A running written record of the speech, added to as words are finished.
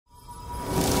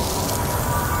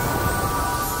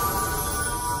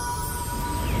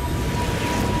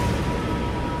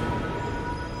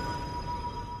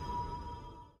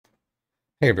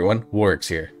Hey everyone, Warwick's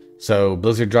here. So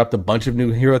Blizzard dropped a bunch of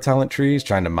new hero talent trees,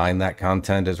 trying to mine that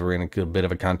content as we're in a bit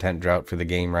of a content drought for the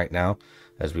game right now,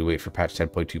 as we wait for patch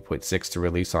 10.2.6 to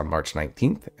release on March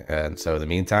 19th. And so in the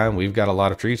meantime, we've got a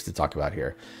lot of trees to talk about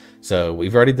here. So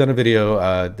we've already done a video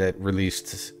that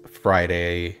released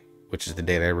Friday, which is the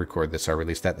day that I record this. So I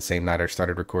released that the same night I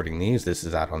started recording these. This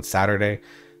is out on Saturday.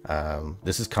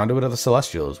 This is Conduit of the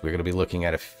Celestials. We're going to be looking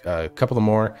at a couple of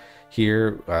more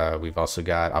here. We've also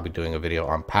got, I'll be doing a video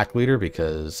on Pack Leader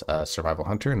because Survival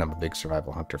Hunter, and I'm a big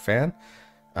Survival Hunter fan.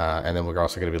 And then we're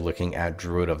also going to be looking at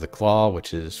Druid of the Claw,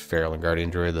 which is Feral and Guardian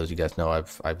Druid. Those of you guys know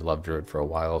I've loved Druid for a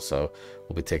while, so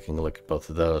we'll be taking a look at both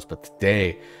of those. But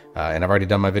today, and I've already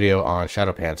done my video on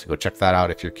Shadowpan, so go check that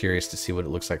out if you're curious to see what it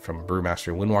looks like from a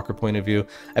Brewmaster and Windwalker point of view.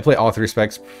 I play all three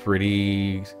specs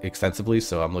pretty extensively,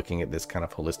 so I'm looking at this kind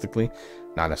of holistically,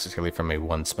 not necessarily from a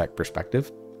one spec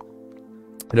perspective.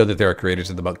 I know that there are creators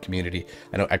in the monk community.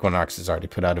 I know Equinox has already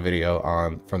put out a video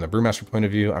on from the Brewmaster point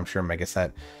of view. I'm sure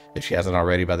Megaset, if she hasn't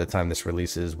already by the time this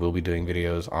releases, will be doing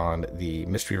videos on the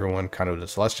Mistweaver one, kind of the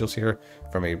Celestials here,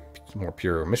 from a more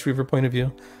pure Mistweaver point of view.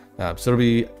 So it'll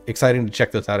be exciting to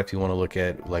check those out if you want to look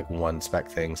at like one spec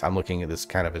things. I'm looking at this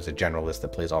kind of as a generalist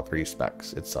that plays all three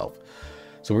specs itself.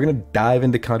 So we're going to dive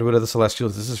into Conduit of the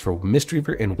Celestials. This is for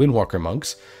Mistweaver and Windwalker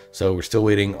monks. So we're still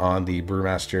waiting on the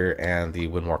Brewmaster and the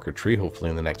Windwalker tree,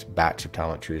 hopefully in the next batch of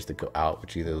talent trees that go out,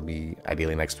 which either will be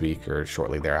ideally next week or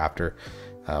shortly thereafter.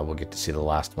 We'll get to see the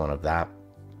last one of that.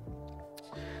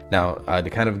 Now, to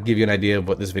kind of give you an idea of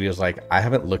what this video is like, I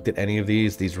haven't looked at any of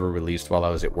these. These were released while I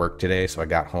was at work today, so I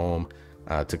got home,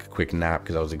 took a quick nap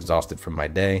because I was exhausted from my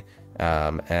day.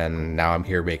 And now I'm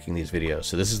here making these videos.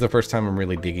 So this is the first time I'm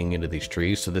really digging into these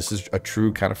trees. So this is a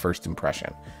true kind of first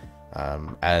impression.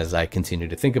 As I continue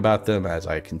to think about them, as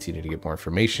I continue to get more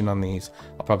information on these,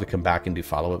 I'll probably come back and do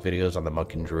follow-up videos on the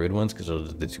Monk and Druid ones, because those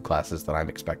are the two classes that I'm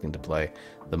expecting to play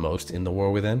the most in the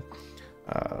War Within,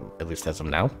 at least as of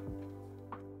now.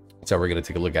 So we're going to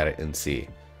take a look at it and see.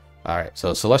 All right,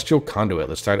 so Celestial Conduit.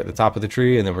 Let's start at the top of the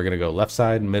tree, and then we're going to go left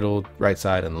side, middle, right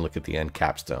side, and then look at the end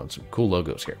capstone. Some cool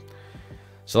logos here.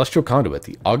 Celestial Conduit.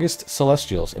 The August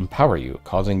Celestials empower you,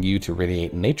 causing you to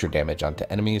radiate nature damage onto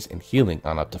enemies and healing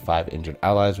on up to 5 injured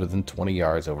allies within 20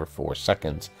 yards over 4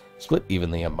 seconds, split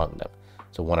evenly among them.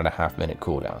 So 1.5 minute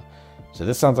cooldown. So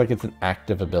this sounds like it's an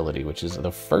active ability, which is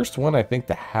the first one I think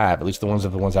to have, at least the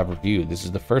ones I've reviewed. This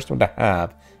is the first one to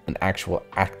have an actual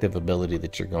active ability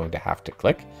that you're going to have to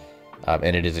click.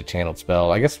 And it is a channeled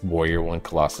spell. I guess Warrior 1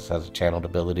 Colossus has a channeled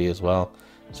ability as well,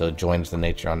 so it joins the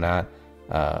nature on that.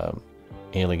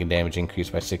 Healing and damage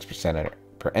increased by 6%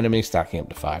 per enemy, stacking up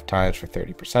to 5 times for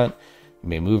 30%. You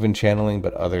may move in channeling,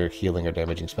 but other healing or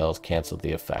damaging spells cancel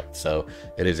the effect. So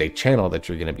it is a channel that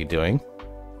you're going to be doing.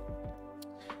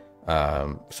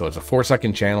 So it's a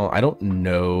 4-second channel. I don't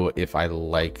know if I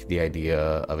like the idea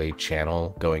of a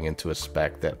channel going into a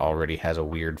spec that already has a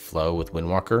weird flow with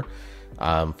Windwalker.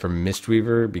 For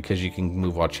Mistweaver, because you can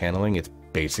move while channeling, it's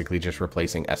basically just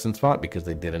replacing Essence Font, because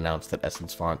they did announce that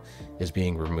Essence Font is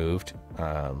being removed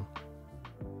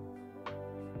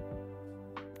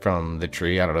from the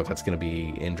tree. I don't know if that's going to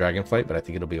be in Dragonflight, but I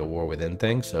think it'll be a War Within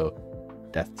thing. So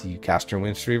death to you caster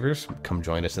Windweavers, come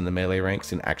join us in the melee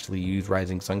ranks and actually use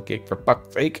Rising Sun Kick for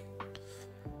fuck's sake.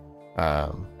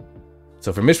 So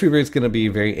for Mistweaver, it's going to be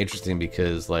very interesting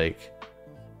because, like,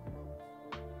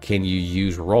 can you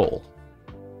use roll?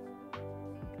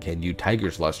 Can you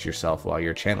Tiger's Lust yourself while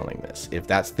you're channeling this? If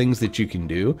that's things that you can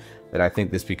do, then I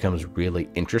think this becomes really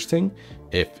interesting.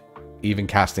 If even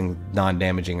casting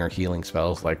non-damaging or healing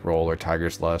spells like Roll or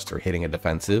Tiger's Lust or hitting a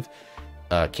defensive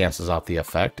cancels out the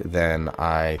effect, then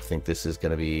I think this is going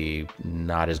to be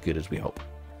not as good as we hope.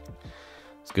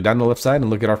 Let's go down the left side and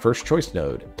look at our first choice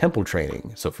node, Temple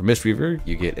Training. So for Mistweaver,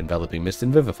 you get Enveloping Mist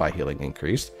and Vivify healing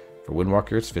increased. For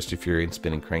Windwalker, it's Fist of Fury and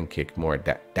Spinning Crane Kick, more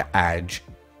dodge.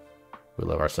 We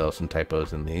love ourselves some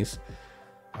typos in these.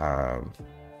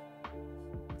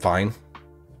 Fine.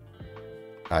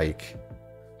 Like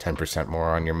 10%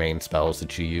 more on your main spells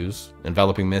that you use.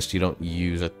 Enveloping Mist, you don't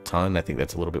use a ton. I think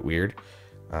that's a little bit weird.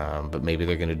 But maybe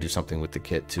they're going to do something with the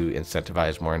kit to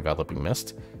incentivize more Enveloping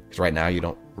Mist. Because right now you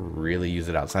don't really use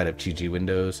it outside of GG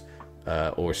windows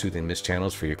or Soothing Mist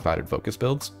channels for your Clouded Focus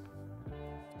builds.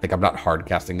 Like, I'm not hard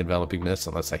casting Enveloping Mist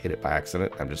unless I hit it by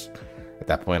accident. I'm just, at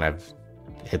that point, I've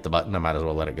hit the button, I might as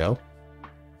well let it go.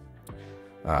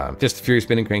 Just Fury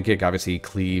Spinning Crane Kick, obviously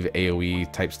cleave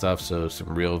AoE type stuff, so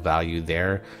some real value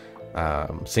there.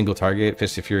 Single target,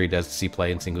 Fist of Fury does see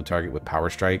play in single target with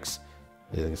power strikes.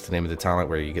 It's the name of the talent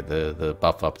where you get the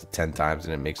buff up to 10 times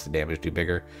and it makes the damage do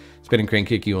bigger. Spinning Crane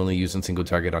Kick you only use in single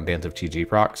target on Dance of TG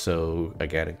proc, so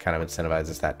again it kind of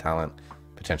incentivizes that talent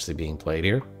potentially being played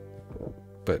here.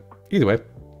 But either way,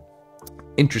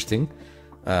 interesting.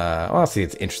 Honestly,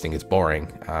 it's interesting. It's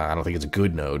boring. I don't think it's a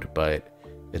good node, but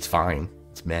it's fine.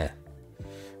 It's meh.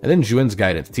 And then Juin's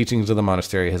Guidance. Teachings of the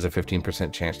Monastery has a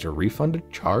 15% chance to refund a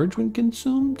charge when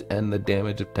consumed, and the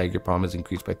damage of Tiger Palm is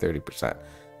increased by 30%.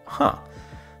 Huh.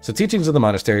 So Teachings of the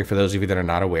Monastery, for those of you that are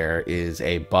not aware, is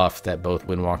a buff that both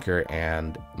Windwalker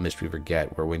and Mistweaver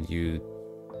get, where when you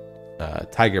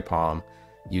Tiger Palm,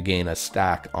 you gain a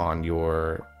stack on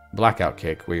your Blackout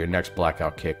Kick, where your next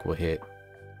Blackout Kick will hit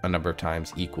a number of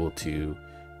times equal to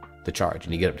the charge,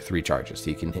 and you get up to 3 charges.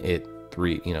 So you can hit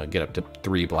 3, get up to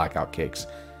 3 Blackout Kicks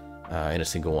in a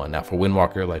single one. Now for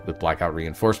Windwalker, like with Blackout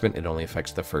Reinforcement, it only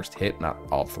affects the first hit, not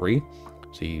all 3.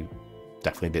 So you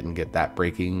definitely didn't get that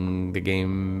breaking the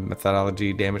game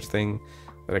methodology damage thing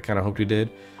that I kind of hoped you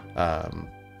did. But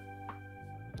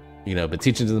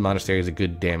Teachings of the Monastery is a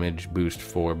good damage boost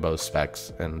for both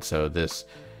specs, and so this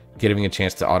giving a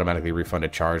chance to automatically refund a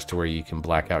charge to where you can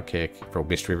Blackout Kick. For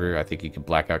Mistweaver, I think you can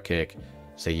Blackout Kick,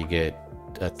 say you get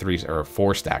a 3 or a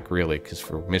 4 stack, really, because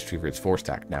for Mistweaver it's 4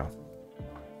 stack now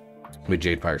with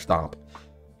Jadefire Stomp,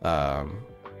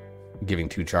 giving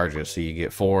 2 charges. So you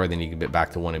get 4, then you can get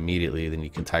back to 1 immediately, then you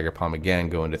can Tiger Palm again,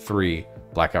 go into 3,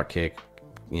 Blackout Kick,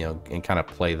 and kind of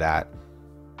play that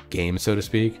game, so to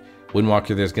speak.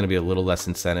 Windwalker, there's going to be a little less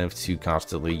incentive to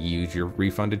constantly use your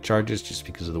refunded charges just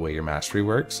because of the way your mastery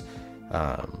works.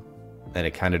 And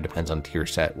it kind of depends on tier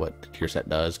set, what the tier set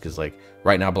does, because like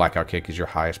right now Blackout Kick is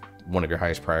one of your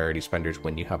highest priority spenders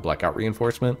when you have Blackout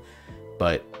Reinforcement,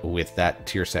 but with that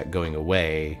tier set going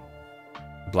away,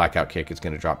 Blackout Kick is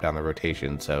going to drop down the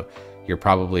rotation, so you're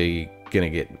probably going to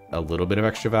get a little bit of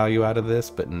extra value out of this,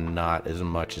 but not as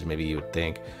much as maybe you would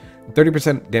think.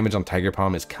 30% damage on Tiger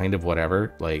Palm is kind of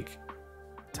whatever. Like,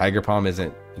 Tiger Palm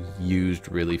isn't used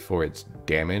really for its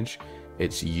damage,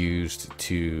 it's used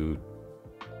to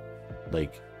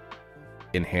like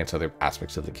enhance other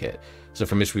aspects of the kit. So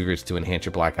for Mistweaver, it's to enhance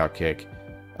your Blackout Kick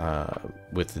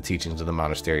with the Teachings of the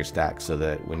Monastery stack, so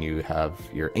that when you have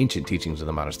your Ancient Teachings of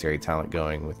the Monastery talent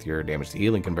going with your damage to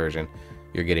healing conversion,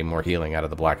 you're getting more healing out of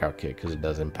the Blackout Kick, because it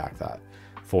does impact that.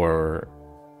 For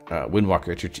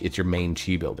Windwalker, it's your main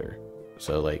chi builder,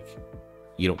 so like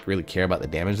you don't really care about the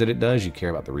damage that it does, you care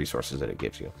about the resources that it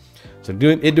gives you. So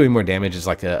doing more damage is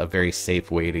like a very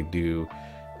safe way to do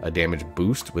a damage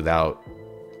boost without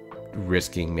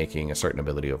risking making a certain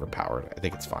ability overpowered. I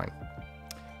think it's fine.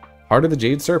 Heart of the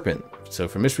Jade Serpent. So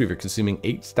for Mistweaver, consuming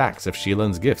 8 stacks of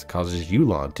Shielan's Gift causes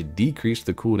Yulon to decrease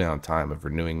the cooldown time of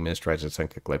Renewing Mist, Rising Sun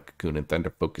Kick, Life Cocoon, and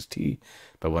Thunder Focus Tea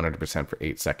by 100% for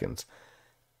 8 seconds.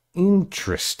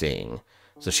 Interesting.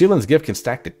 So Shielan's Gift can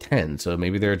stack to 10, so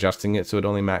maybe they're adjusting it so it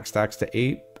only max stacks to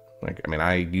 8. Like, I mean,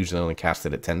 I usually only cast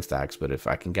it at 10 stacks, but if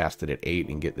I can cast it at 8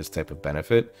 and get this type of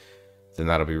benefit, then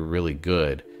that'll be really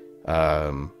good.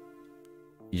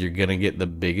 You're gonna get the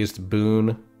biggest boon.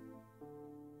 And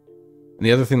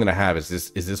the other thing that I have is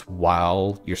this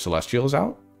while your Celestial is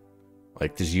out?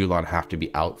 Like, does Yulon have to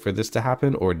be out for this to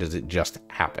happen, or does it just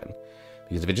happen?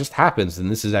 Because if it just happens, then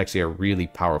this is actually a really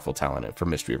powerful talent for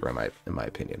Mistweaver, in my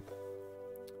opinion.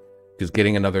 Because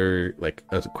getting another, like,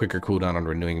 a quicker cooldown on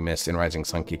Renewing Mist and Rising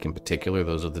Sun Kick in particular,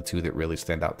 those are the 2 that really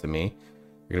stand out to me.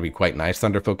 They're going to be quite nice.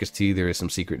 Thunder Focus Tea, there is some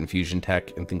secret infusion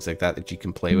tech and things like that you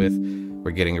can play with.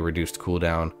 We're getting a reduced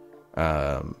cooldown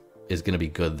is going to be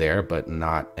good there, but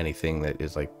not anything that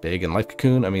is like big. And Life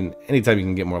Cocoon, I mean, anytime you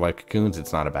can get more Life Cocoons,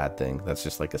 it's not a bad thing. That's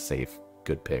just like a safe,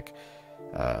 good pick.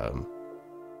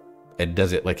 It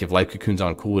does it, like if Life Cocoon's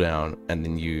on cooldown and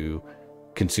then you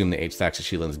consume the 8 stacks of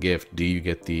Shielan's Gift, do you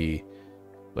get the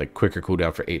like quicker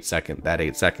cooldown for 8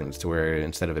 seconds, to where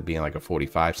instead of it being like a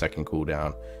 45-second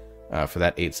cooldown, for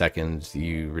that 8 seconds,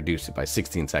 you reduce it by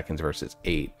 16 seconds versus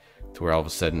 8, to where all of a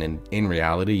sudden, in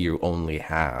reality, you only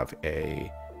have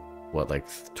a, like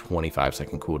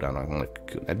 25-second cooldown on Life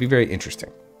Cocoon. That'd be very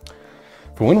interesting.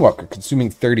 For Windwalker, consuming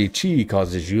 30 chi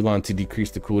causes Yulon to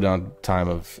decrease the cooldown time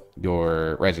of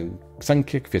your Rising Sun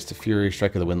Kick, Fist of Fury,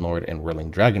 Strike of the Windlord, and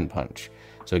Whirling Dragon Punch.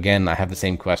 So again, I have the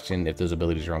same question. If those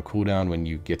abilities are on cooldown when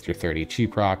you get your 30 chi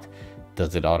proc,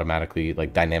 does it automatically,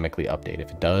 like, dynamically update?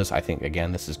 If it does, I think,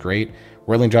 again, this is great.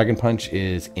 Whirling Dragon Punch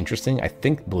is interesting. I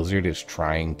think Blizzard is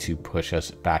trying to push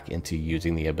us back into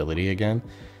using the ability again.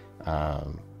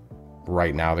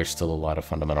 Right now, there's still a lot of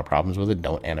fundamental problems with it.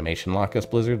 Don't animation lock us,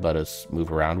 Blizzard. Let us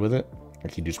move around with it,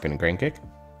 like you do Spin and Grain Kick.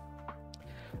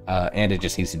 And it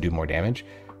just needs to do more damage.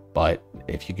 But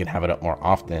if you can have it up more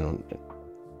often,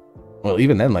 well,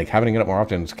 even then, like, having it up more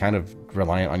often is kind of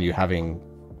reliant on you having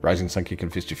Rising Sun Kick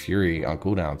and Fist of Fury on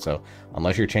cooldown. So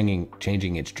unless you're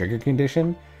changing its trigger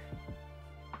condition,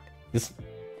 this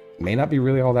may not be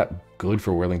really all that good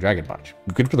for Whirling Dragon Punch.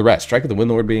 Good for the rest. Strike of the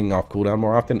Windlord being off cooldown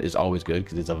more often is always good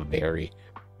because it's a very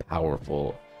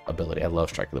powerful ability. I love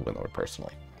Strike of the Windlord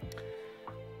personally.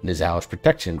 Nizalish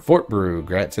Protection. Fort Brew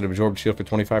grants an absorbed shield for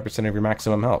 25% of your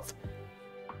maximum health.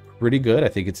 Pretty good. I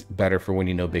think it's better for when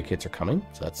you know big hits are coming.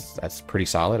 So that's pretty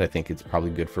solid. I think it's probably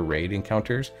good for raid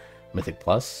encounters. Mythic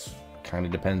Plus kind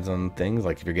of depends on things.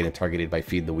 Like if you're getting targeted by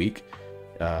Feed the Weak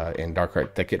in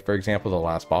Darkheart Thicket, for example, the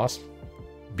last boss,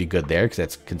 be good there because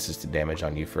that's consistent damage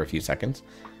on you for a few seconds.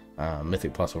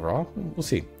 Mythic Plus overall, we'll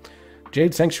see.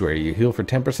 Jade Sanctuary. You heal for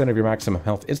 10% of your maximum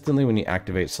health instantly when you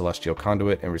activate Celestial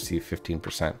Conduit and receive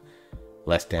 15%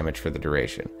 less damage for the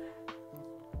duration.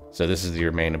 So this is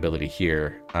your main ability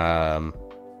here.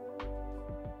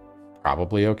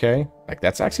 Probably okay. Like,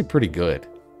 that's actually pretty good.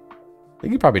 I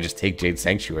think you probably just take Jade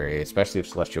Sanctuary, especially if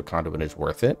Celestial Conduit is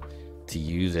worth it to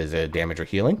use as a damage or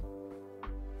healing.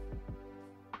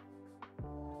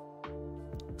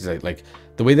 Because like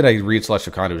the way that I read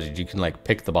Celestial Conduit is you can like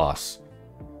pick the boss,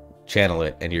 channel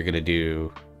it, and you're going to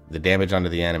do the damage onto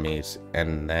the enemies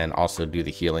and then also do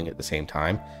the healing at the same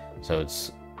time. So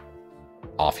it's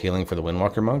off healing for the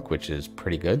Windwalker monk, which is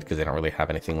pretty good because they don't really have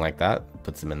anything like that.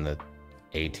 Puts them in the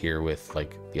A tier with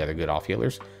like the other good off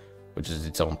healers, which is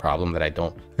its own problem that I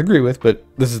don't agree with, but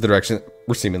this is the direction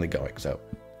we're seemingly going. So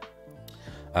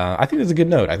I think it's a good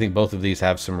note. I think both of these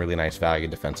have some really nice value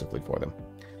defensively for them.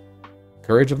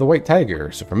 Courage of the White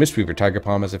Tiger. So for Mistweaver, Tiger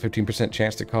Palm has a 15%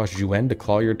 chance to cause Yuen to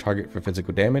claw your target for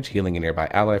physical damage, healing a nearby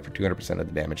ally for 200% of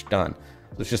the damage done.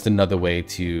 So it's just another way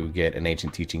to get an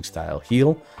Ancient Teaching style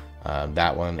heal.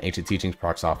 That one, Ancient Teachings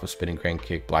procs off with Spinning Crane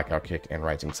Kick, Blackout Kick, and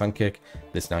Rising Sun Kick.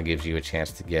 This now gives you a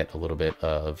chance to get a little bit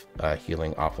of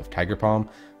healing off of Tiger Palm.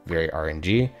 Very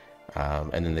RNG.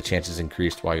 And then the chance is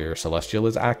increased while your Celestial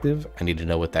is active. I need to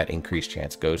know what that increased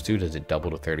chance goes to. Does it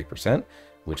double to 30%? In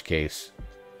which case,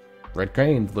 Red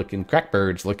Crane's looking,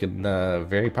 Crackbird's looking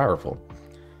very powerful.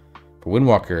 For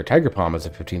Windwalker, Tiger Palm has a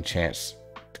 15% chance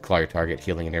to claw your target,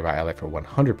 healing a nearby ally for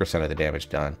 100% of the damage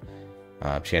done.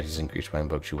 Chances increased when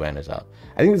Invoke Yuen is up.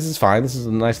 I think this is fine. This is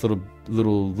a nice little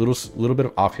bit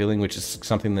of off healing, which is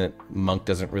something that Monk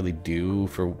doesn't really do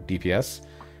for DPS.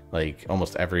 Like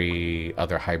almost every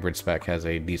other hybrid spec has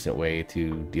a decent way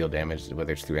to deal damage,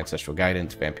 whether it's through Ancestral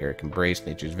Guidance, Vampiric Embrace,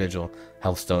 Nature's Vigil,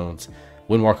 Health Stones.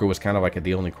 Windwalker was kind of like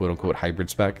the only quote-unquote hybrid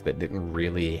spec that didn't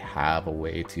really have a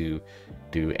way to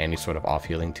do any sort of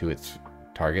off-healing to its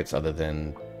targets other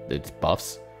than its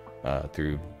buffs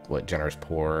through what Generous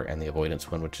Pour and the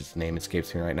Avoidance one, which his name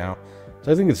escapes me right now.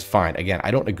 So I think it's fine. Again,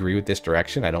 I don't agree with this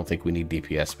direction. I don't think we need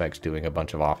DPS specs doing a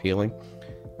bunch of off-healing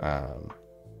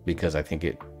because I think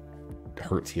it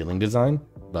hurts healing design,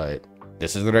 but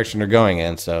this is the direction they're going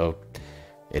in, so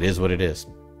it is what it is.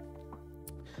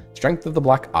 Strength of the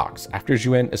Black Ox. After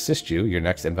Yuen assists you, your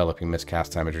next enveloping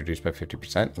miscast time is reduced by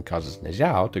 50% and causes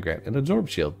Nizhao to grant an absorb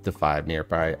shield to 5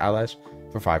 nearby allies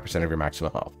for 5% of your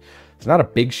maximum health. It's not a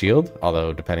big shield,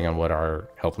 although depending on what our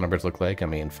health numbers look like, I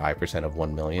mean 5% of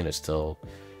 1 million is still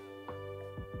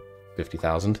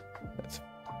 50,000. That's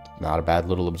not a bad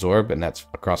little absorb, and that's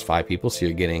across 5 people, so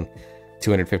you're getting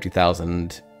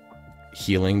 250,000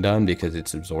 healing done because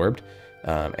it's absorbed.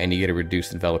 And you get a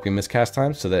reduced enveloping mist cast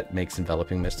time, so that makes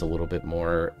enveloping mist a little bit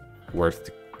more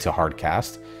worth to hard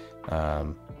cast.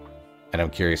 And I'm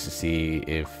curious to see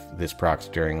if this procs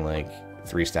during like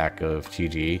 3 stack of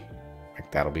GG.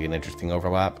 Like that'll be an interesting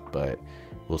overlap, but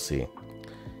we'll see.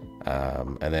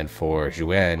 And then for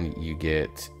Yuen, you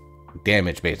get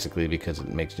damage basically because it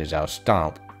makes Nizhao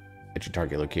stomp at your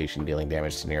target location, dealing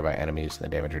damage to nearby enemies, and the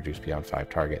damage reduced beyond 5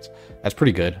 targets. That's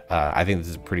pretty good. I think this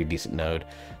is a pretty decent node.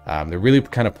 They're really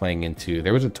kind of playing into...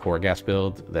 There was a Torghast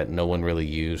build that no one really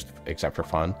used except for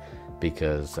fun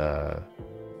because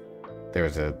there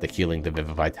was the healing to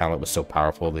Vivify talent was so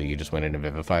powerful that you just went in and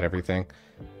vivified everything.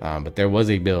 But there was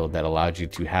a build that allowed you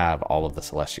to have all of the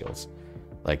Celestials.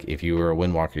 Like if you were a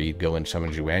Windwalker, you'd go and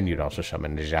summon Yuen, you'd also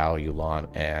summon Nizhao, Yulan,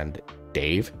 and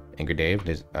Dave, Angry Dave,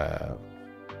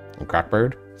 and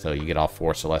Crackbird, so you get all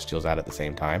 4 Celestials out at the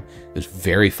same time. It was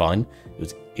very fun. It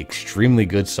was extremely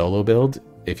good solo build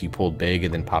if you pulled big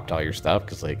and then popped all your stuff,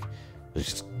 because like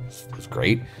it was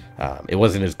great. It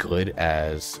wasn't as good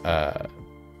as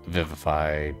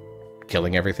Vivify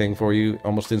killing everything for you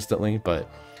almost instantly, but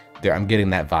I'm getting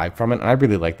that vibe from it, and I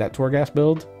really like that Torghast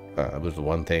build. It was the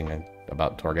one thing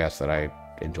about Torghast that I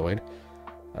enjoyed.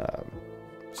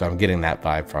 So I'm getting that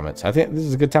vibe from it. So I think this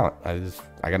is a good talent.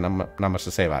 I got not much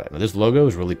to say about it. Now, this logo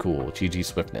is really cool. GG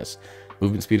Swiftness.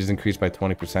 Movement speed is increased by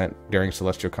 20% during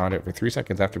Celestial Conduit for 3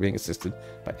 seconds after being assisted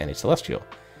by any Celestial.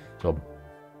 So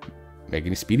make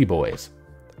any speedy boys.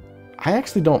 I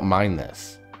actually don't mind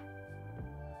this.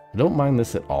 I don't mind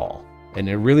this at all. And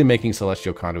they're really making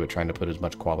Celestial Conduit trying to put as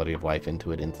much quality of life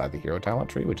into it inside the hero talent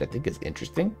tree, which I think is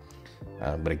interesting.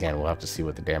 But again, we'll have to see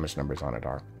what the damage numbers on it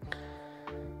are.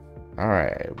 All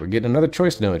right, we're getting another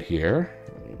choice node here.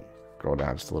 Let me scroll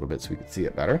down just a little bit so we can see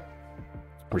it better.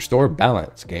 Restore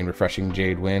balance. Gain refreshing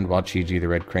Jade Wind while Chi-Ji the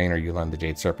Red Crane or Yulan the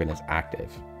Jade Serpent is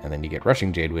active. And then you get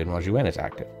rushing Jade Wind while Zhuan is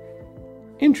active.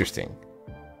 Interesting.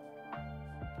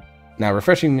 Now,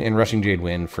 refreshing and rushing Jade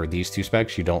Wind for these two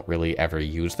specs, you don't really ever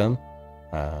use them.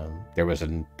 There was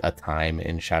a time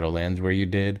in Shadowlands where you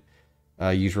did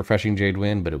use refreshing Jade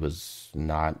Wind, but it was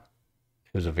not.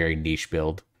 It was a very niche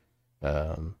build.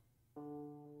 And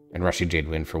rushing Jade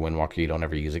Wind for Windwalker, you don't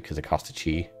ever use it because it costs a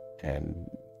chi, and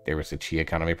there was a chi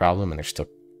economy problem, and there still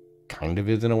kind of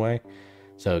is in a way.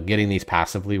 So getting these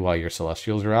passively while your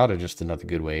Celestials are out are just another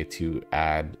good way to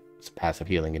add some passive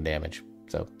healing and damage.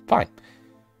 So fine.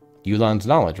 Yulan's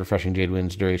Knowledge. Refreshing Jade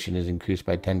Wind's duration is increased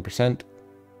by 10%.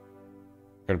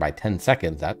 Or by 10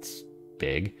 seconds, that's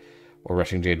big. Or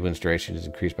rushing Jade Wind's duration is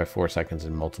increased by 4 seconds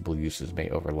and multiple uses may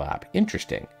overlap.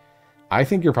 Interesting. I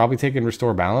think you're probably taking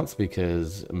Restore Balance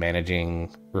because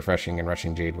managing refreshing and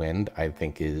rushing Jade Wind, I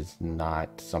think, is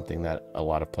not something that a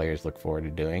lot of players look forward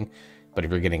to doing. But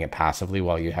if you're getting it passively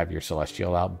while you have your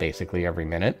Celestial out basically every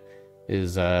minute,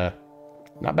 is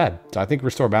not bad. So I think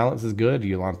Restore Balance is good.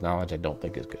 Yulan's Knowledge I don't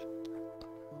think is good.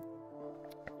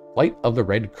 Light of the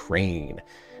Red Crane.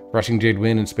 Rushing Jade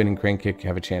Wind and Spinning Crane Kick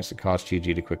have a chance to cause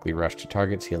Chi-Ji to quickly rush to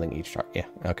targets, healing each target.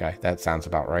 Yeah, okay, that sounds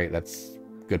about right. That's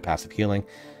good passive healing.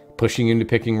 Pushing into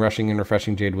picking, rushing, and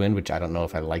refreshing Jade Wind, which I don't know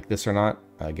if I like this or not.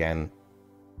 Again,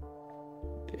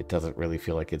 it doesn't really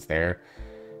feel like it's there.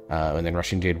 And then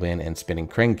rushing Jade Wind and Spinning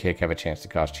Crane Kick have a chance to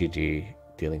cause Chi-Ji,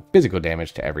 dealing physical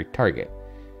damage to every target.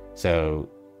 So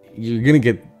you're going to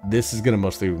get, this is going to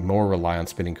mostly more rely on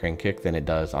Spinning Crane Kick than it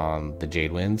does on the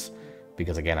Jade Winds.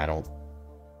 Because again, I don't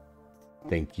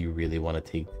think you really want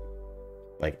to take,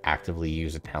 like, actively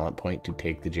use a talent point to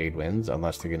take the Jade Winds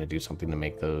unless they're going to do something to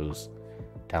make those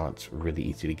talents really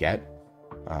easy to get.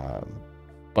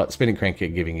 But Spinning Crane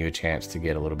Kick giving you a chance to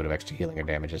get a little bit of extra healing or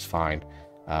damage is fine.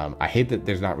 I hate that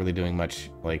there's not really doing much,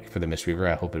 like, for the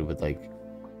Mistweaver. I hope it would, like,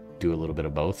 do a little bit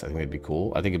of both. I think it'd be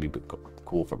cool. I think it'd be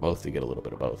cool for both to get a little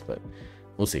bit of both, but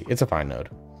we'll see. It's a fine node.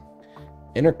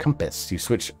 Inner Compass. You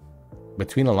switch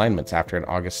between alignments after an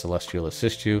August Celestial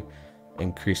assists you,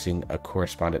 increasing a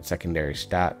correspondent secondary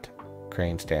stat.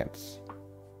 Crane Stance.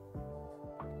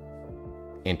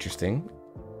 Interesting.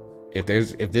 If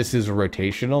this is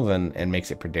rotational then and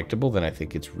makes it predictable, then I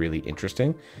think it's really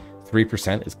interesting.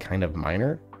 3% is kind of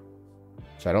minor,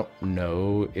 so I don't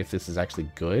know if this is actually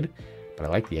good, but I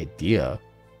like the idea.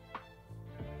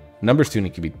 Numbers can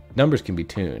be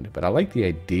tuned, but I like the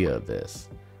idea of this.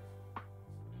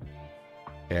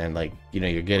 And, like, you know,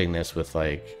 you're getting this with,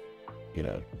 like, you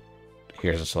know,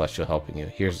 here's a Celestial helping you,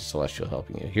 here's a Celestial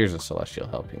helping you, here's a Celestial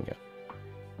helping you.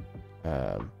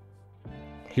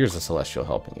 Here's a Celestial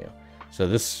helping you. So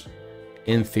this,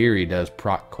 in theory, does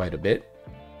proc quite a bit.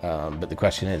 But the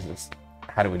question is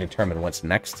how do we determine what's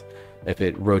next? If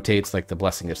it rotates like the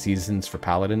Blessing of Seasons for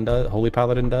Paladin does, Holy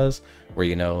Paladin does, where,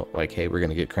 you know, like, hey, we're going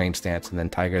to get Crane Stance and then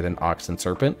Tiger, then Ox and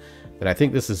Serpent, then I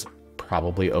think this is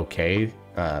probably okay.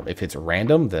 If it's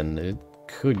random, then it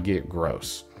could get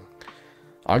gross.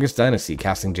 August Dynasty.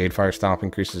 Casting Jadefire Stomp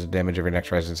increases the damage of your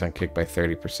next Rising Sun kick by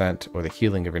 30%, or the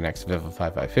healing of your next Vivify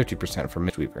by 50% for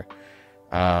Mistweaver.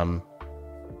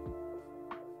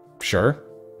 Sure.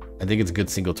 I think it's a good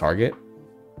single target,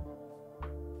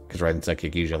 because Rising Sun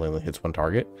kick usually only hits one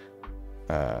target.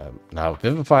 Now,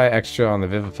 Vivify extra on the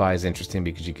Vivify is interesting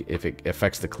because if it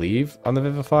affects the cleave on the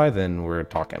Vivify, then we're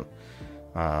talking.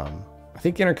 I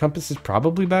think Inner Compass is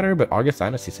probably better, but August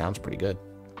Dynasty sounds pretty good.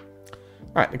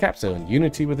 Alright, the capstone.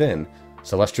 Unity Within.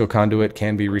 Celestial Conduit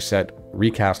can be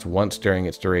recast once during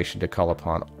its duration to call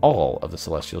upon all of the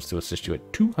Celestials to assist you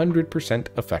at 200%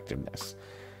 effectiveness.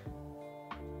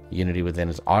 Unity Within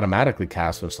is automatically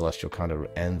cast when Celestial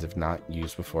Conduit ends if not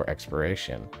used before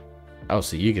expiration. Oh,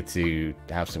 so you get to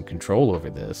have some control over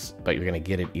this, but you're going to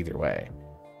get it either way.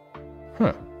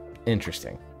 Huh.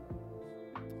 Interesting.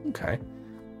 Okay.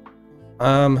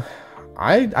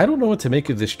 I don't know what to make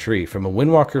of this tree. From a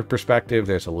Windwalker perspective,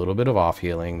 there's a little bit of off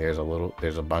healing. There's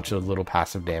a bunch of little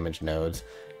passive damage nodes.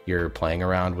 You're playing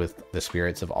around with the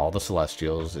spirits of all the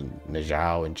Celestials, and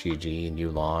Nezhao and Chi-Ji and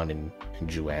Yulan and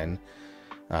Zhuan,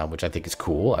 which I think is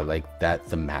cool. I like that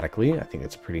thematically. I think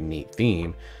it's a pretty neat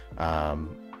theme.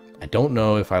 I don't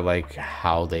know if I like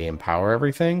how they empower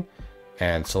everything,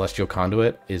 and Celestial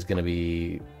Conduit is going to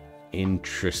be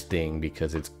interesting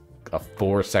because it's a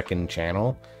 4-second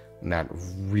channel. And that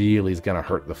really is going to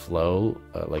hurt the flow.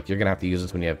 Like, you're going to have to use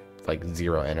this when you have like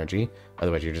 0 energy.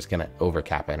 Otherwise, you're just going to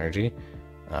overcap energy,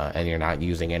 and you're not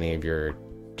using any of your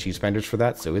chi spenders for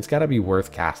that. So it's got to be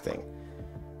worth casting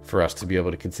for us to be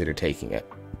able to consider taking it.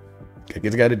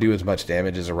 It's got to do as much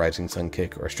damage as a Rising Sun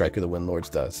Kick or Strike of the Windlords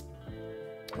does,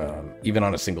 even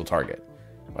on a single target.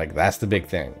 Like, that's the big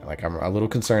thing. Like, I'm a little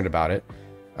concerned about it.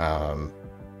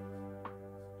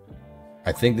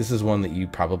 I think this is one that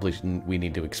we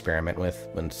need to experiment with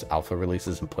when alpha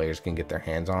releases and players can get their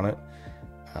hands on it.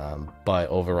 But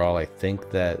overall, I think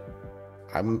that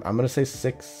I'm gonna say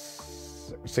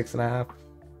 6.5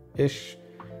 ish.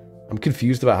 I'm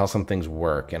confused about how some things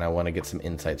work, and I want to get some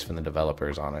insights from the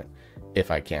developers on it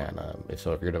if I can. If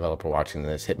you're a developer watching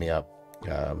this, hit me up.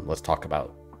 Let's talk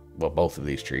about, well, both of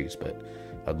these trees, but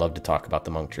I'd love to talk about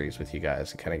the monk trees with you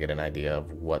guys and kind of get an idea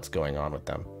of what's going on with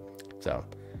them. So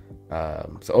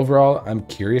overall, I'm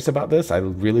curious about this. I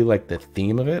really like the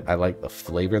theme of it. I like the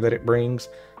flavor that it brings.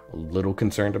 A little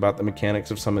concerned about the mechanics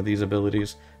of some of these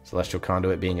abilities. Celestial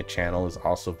Conduit being a channel is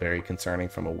also very concerning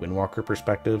from a Windwalker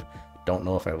perspective. Don't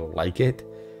know if I like it,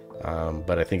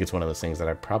 but I think it's one of those things that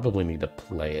I probably need to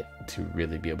play it to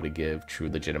really be able to give true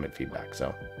legitimate feedback.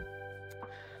 So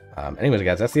anyways,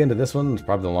 guys, that's the end of this one. It's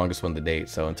probably the longest one to date.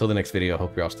 So until the next video, I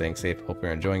hope you're all staying safe. Hope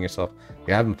you're enjoying yourself.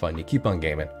 You're having fun. You keep on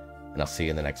gaming. And I'll see you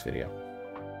in the next video.